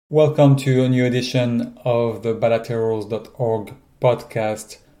Welcome to a new edition of the bilaterals.org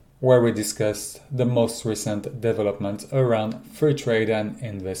podcast, where we discuss the most recent developments around free trade and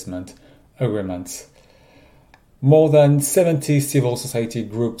investment agreements. More than 70 civil society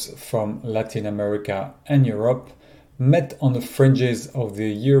groups from Latin America and Europe met on the fringes of the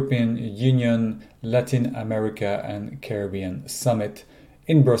European Union Latin America and Caribbean Summit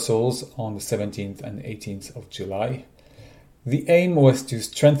in Brussels on the 17th and 18th of July. The aim was to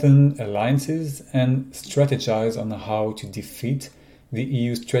strengthen alliances and strategize on how to defeat the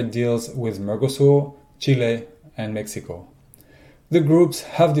EU's trade deals with Mercosur, Chile, and Mexico. The groups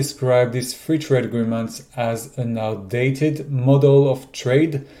have described these free trade agreements as an outdated model of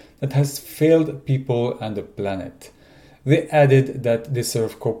trade that has failed people and the planet. They added that they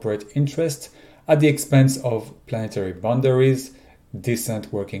serve corporate interests at the expense of planetary boundaries,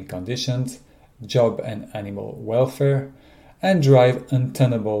 decent working conditions, job and animal welfare, and drive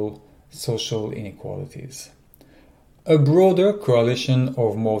untenable social inequalities. A broader coalition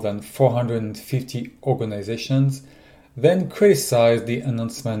of more than 450 organizations then criticized the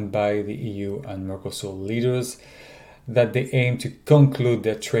announcement by the EU and Mercosur leaders that they aim to conclude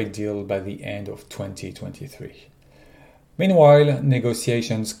their trade deal by the end of 2023. Meanwhile,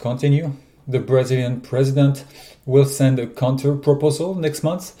 negotiations continue. The Brazilian president will send a counter-proposal next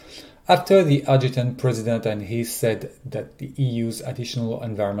month after the Argentine president and he said that the EU's additional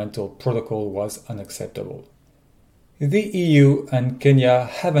environmental protocol was unacceptable. The EU and Kenya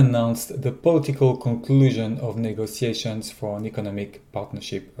have announced the political conclusion of negotiations for an Economic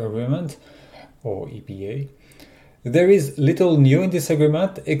Partnership Agreement, or EPA. There is little new in this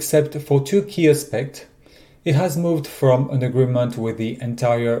agreement except for two key aspects. It has moved from an agreement with the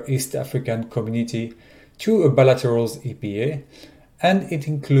entire East African community to a bilateral EPA, and it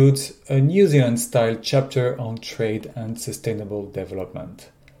includes a New Zealand-style chapter on trade and sustainable development.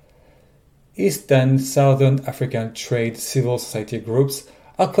 East and Southern African trade civil society groups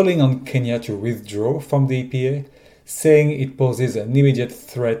are calling on Kenya to withdraw from the EPA, saying it poses an immediate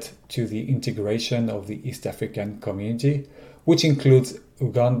threat to the integration of the East African community, which includes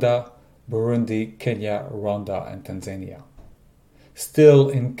Uganda, Burundi, Kenya, Rwanda, and Tanzania. Still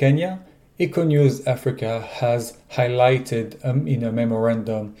in Kenya, Econews Africa has highlighted in a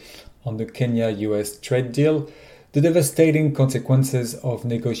memorandum on the Kenya-US trade deal the devastating consequences of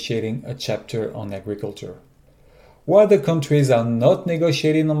negotiating a chapter on agriculture. While the countries are not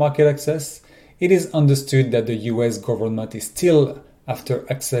negotiating on market access, it is understood that the US government is still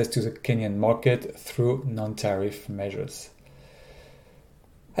after access to the Kenyan market through non-tariff measures.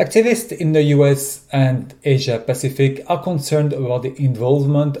 Activists in the US and Asia Pacific are concerned about the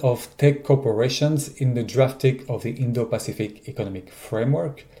involvement of tech corporations in the drafting of the Indo-Pacific Economic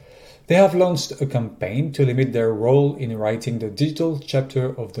Framework. They have launched a campaign to limit their role in writing the digital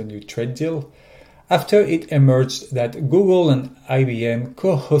chapter of the new trade deal after it emerged that Google and IBM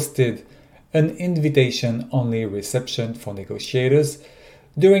co-hosted an invitation-only reception for negotiators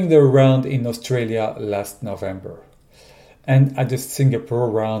during the round in Australia last November. And at the Singapore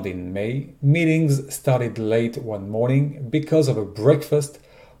round in May, meetings started late one morning because of a breakfast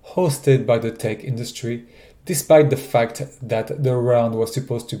hosted by the tech industry, despite the fact that the round was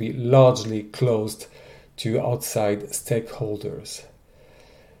supposed to be largely closed to outside stakeholders.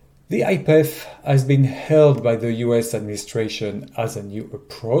 The IPEF has been hailed by the US administration as a new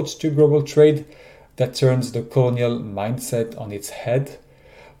approach to global trade that turns the colonial mindset on its head.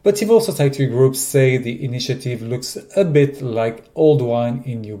 But civil society groups say the initiative looks a bit like old wine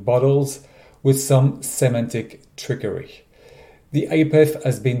in new bottles with some semantic trickery. The IPEF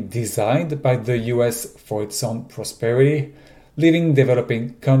has been designed by the US for its own prosperity, leaving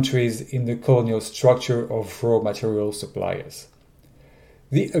developing countries in the colonial structure of raw material suppliers.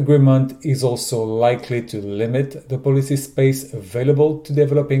 The agreement is also likely to limit the policy space available to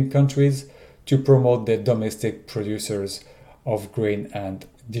developing countries to promote their domestic producers of grain and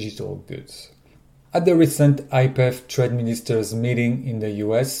digital goods. At the recent IPEF trade ministers meeting in the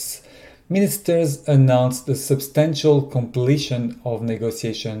US, ministers announced the substantial completion of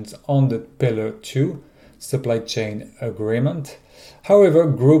negotiations on the Pillar 2 supply chain agreement. However,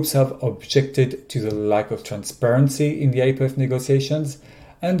 groups have objected to the lack of transparency in the IPEF negotiations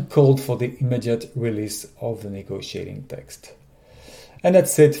and called for the immediate release of the negotiating text. And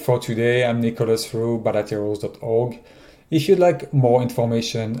that's it for today. I'm Nicholas Roux, bilaterals.org. If you'd like more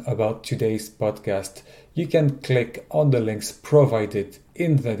information about today's podcast, you can click on the links provided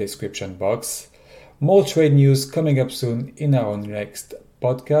in the description box. More trade news coming up soon in our next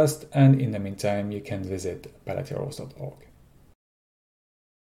podcast, and in the meantime, you can visit bilaterals.org.